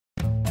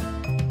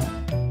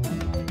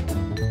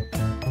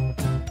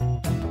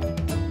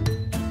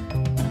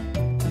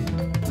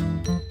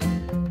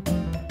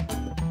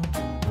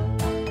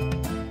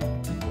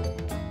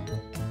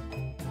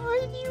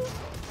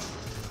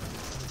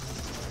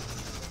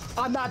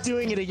I'm not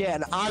doing it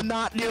again. I'm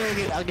not doing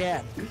it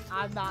again.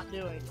 I'm not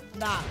doing it.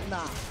 Nah.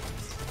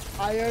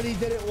 I already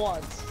did it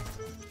once.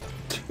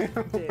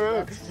 Dude,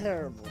 that's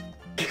terrible.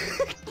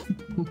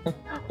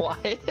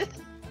 Why?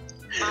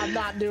 I'm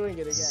not doing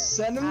it again.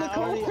 Send him the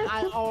call.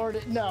 I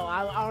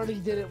already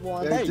did it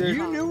once. Hey,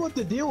 you knew what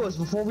the deal was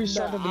before we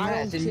started the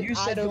match, and you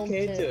said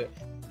okay to it.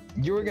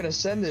 You were gonna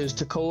send those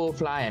to Colo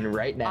flying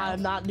right now.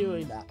 I'm not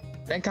doing that.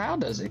 Then Kyle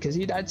does it because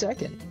he died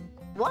second.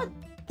 What?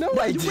 No,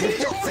 I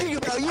didn't. What are you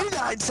talking about? You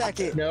died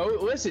second. No,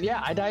 listen,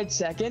 yeah, I died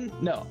second.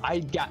 No, I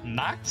got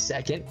knocked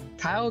second.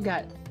 Kyle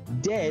got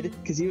dead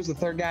because he was the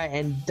third guy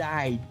and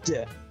died.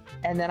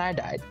 And then I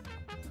died.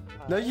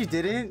 No, you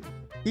didn't.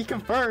 He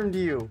confirmed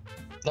you.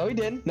 No, he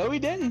didn't. No, he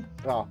didn't.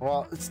 Oh,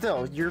 well,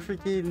 still, you're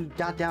freaking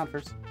got down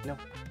first. No,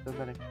 doesn't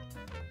matter.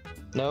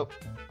 Nope.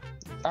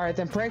 All right,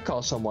 then prank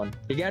call someone.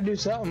 You gotta do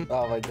something.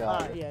 Oh my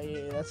god. Alright,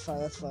 yeah, that's fine.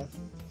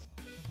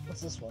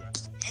 What's this one?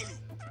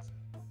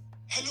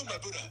 Hello, my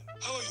brother.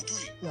 How are you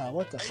doing? No,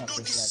 what the I fuck know is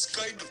this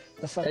that? kind of...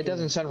 The fuck It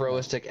doesn't sound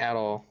realistic at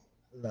all.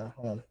 No,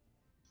 hold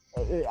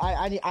on.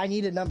 I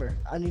need a number.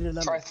 I need a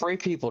number. Try 3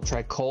 people.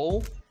 Try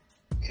Cole,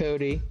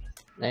 Cody,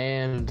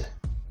 and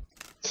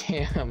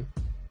Cam.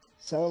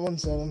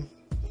 717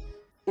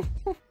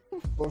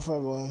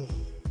 451.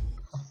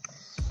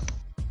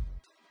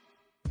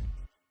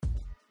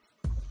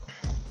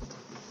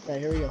 Okay,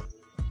 here we go.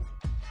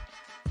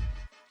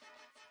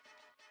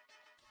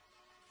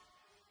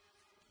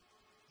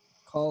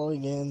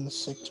 Calling in,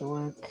 sick to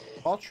work.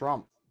 Call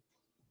Trump.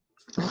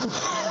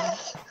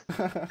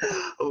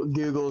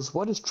 Google's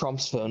what is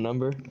Trump's phone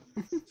number?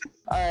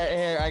 All right,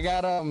 here I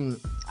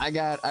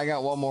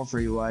got one more for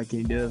you. Why can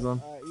you do this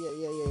one?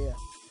 Yeah.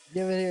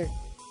 Give it here.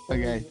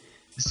 Okay,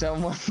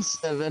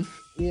 717.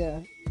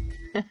 Yeah.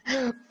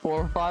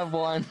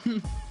 451.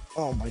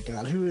 Oh my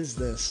god, who is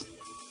this?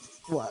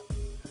 What?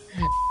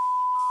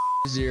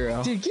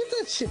 0. Dude, get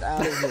that shit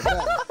out of here.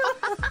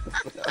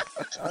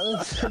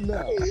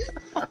 No.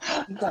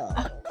 No.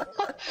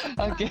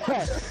 Okay.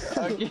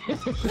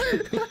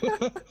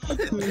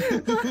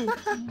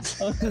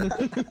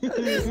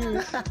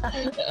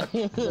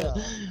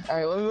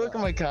 Alright, let me look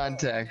at my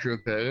contacts real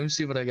quick. Let me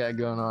see what I got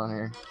going on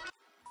here.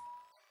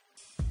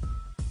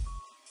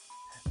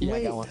 Yeah,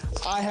 Wait, I got one.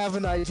 I have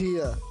an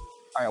idea.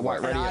 Alright,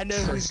 White, ready? I know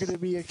who's gonna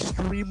be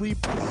extremely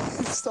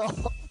pissed off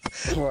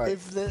What?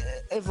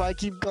 if I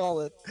keep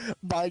calling.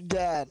 My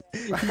dad.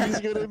 He's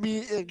gonna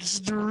be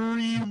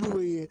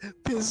extremely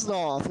pissed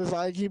off if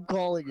I keep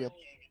calling him.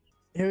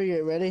 Here we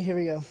go. Ready? Here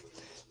we go.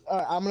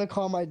 Alright, I'm gonna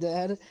call my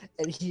dad,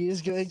 and he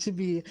is going to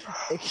be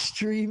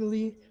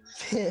extremely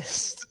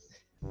pissed.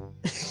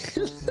 This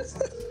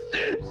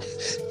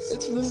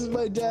is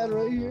my dad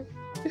right here.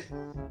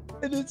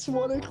 And it's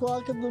 1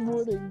 o'clock in the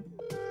morning.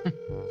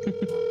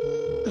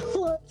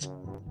 What?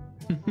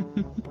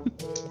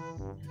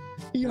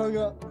 He hung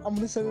up. I'm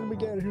gonna send him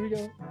again. Here we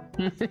go.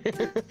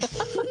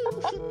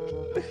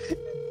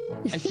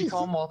 If you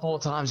call multiple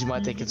times, you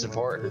might think it's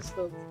important.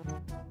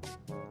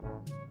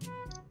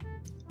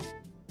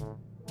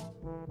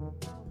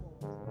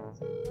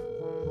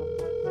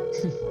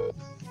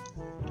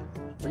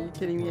 Are you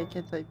kidding me? I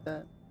can't type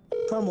that.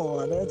 Come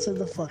on, answer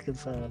the fucking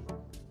phone.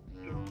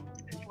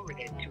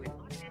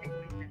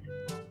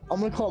 I'm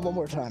gonna call him one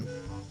more time.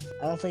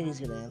 I don't think he's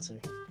gonna answer.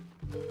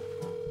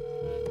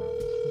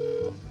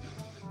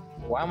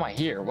 Why am I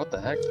here? What the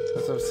heck?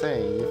 That's what I'm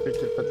saying. You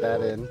freaking put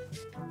that in.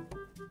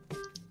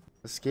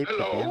 Escape the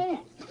game.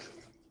 Hello?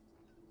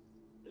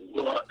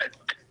 What?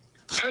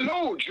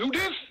 Hello,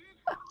 Judith?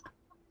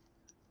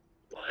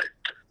 What?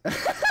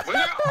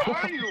 Where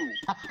are you?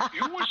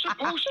 You were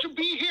supposed to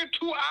be here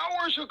 2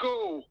 hours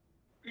ago.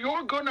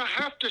 You're gonna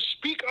have to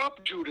speak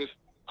up, Judith.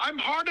 I'm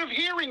hard of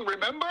hearing,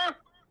 remember?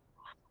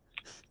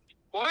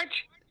 What?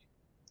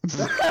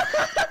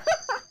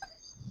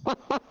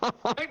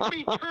 Let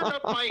me turn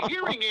up my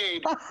hearing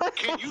aid.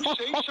 Can you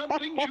say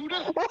something,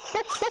 Judith?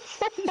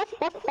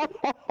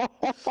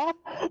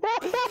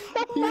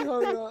 He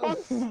hung up.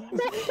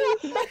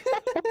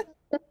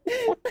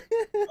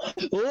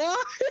 What?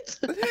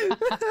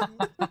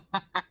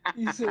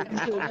 He said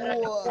what?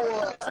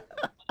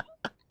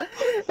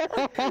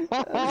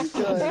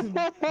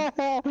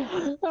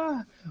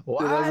 What?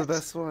 Dude, that was the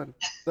best one.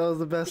 That was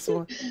the best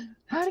one.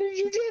 How did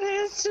you get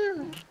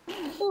answer?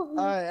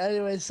 Alright,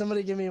 anyway,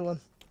 somebody give me one.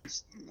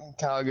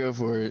 Kyle, go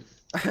for it.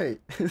 Hey.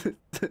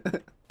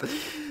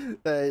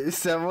 Hey,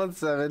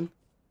 717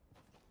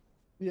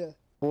 Yeah.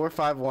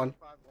 451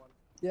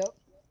 Yep.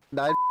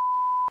 9.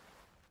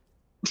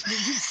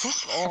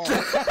 Fuck off.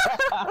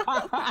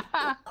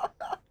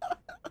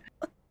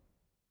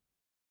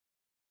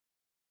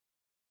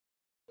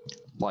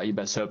 Well, you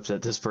best hope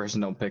that this person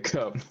don't pick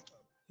up.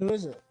 Who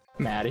is it?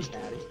 Maddie.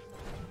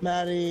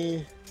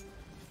 Maddie.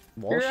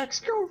 Your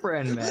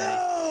ex-girlfriend, Maddie.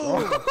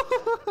 No!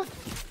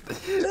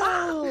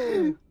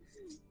 No!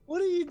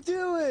 What are you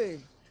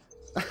doing?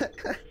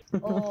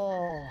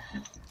 Oh.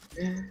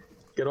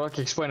 Good luck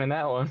explaining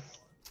that one.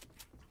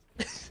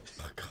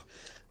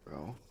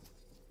 Bro.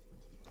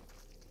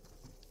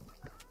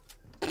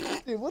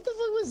 Dude, what the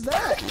fuck was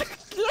that?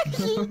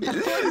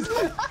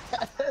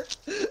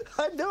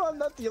 I know I'm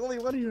not the only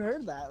one who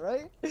heard that,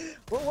 right?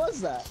 What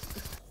was that?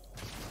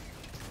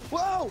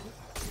 Whoa!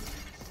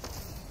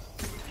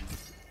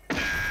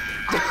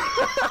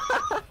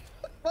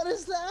 What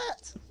is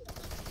that?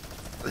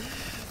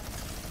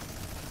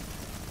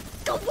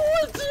 Come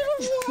on, Team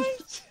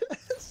White!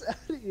 Get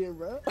out of here,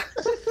 bro.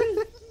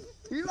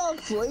 You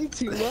don't play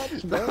too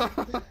much, bro.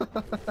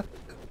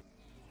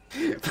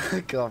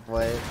 Fuck off,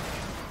 White.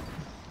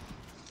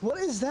 What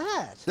is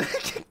that?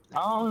 I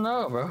don't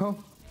know, bro.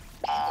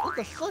 What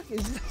the fuck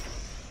is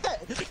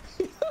that?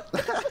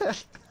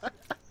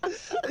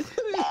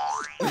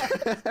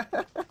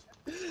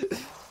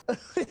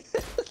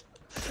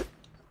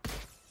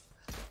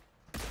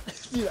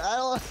 Dude, I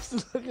don't have to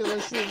look at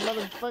this shit,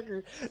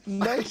 motherfucker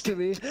next to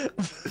me.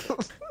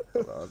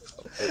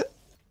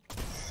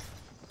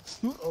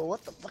 Oh,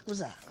 what the fuck was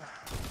that?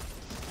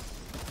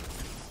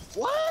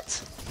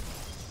 What?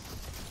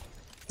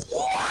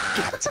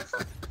 What?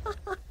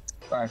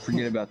 Alright,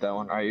 forget about that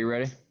one. Alright, you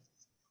ready?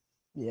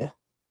 Yeah.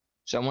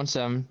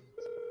 717.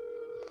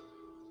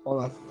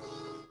 Hold on.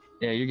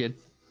 Yeah, you're good.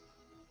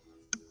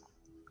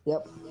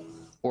 Yep.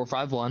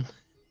 451.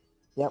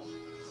 Yep.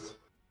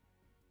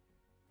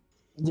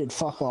 Dude,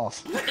 fuck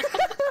off.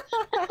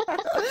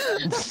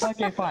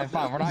 Okay, fine.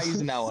 We're not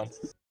using that one.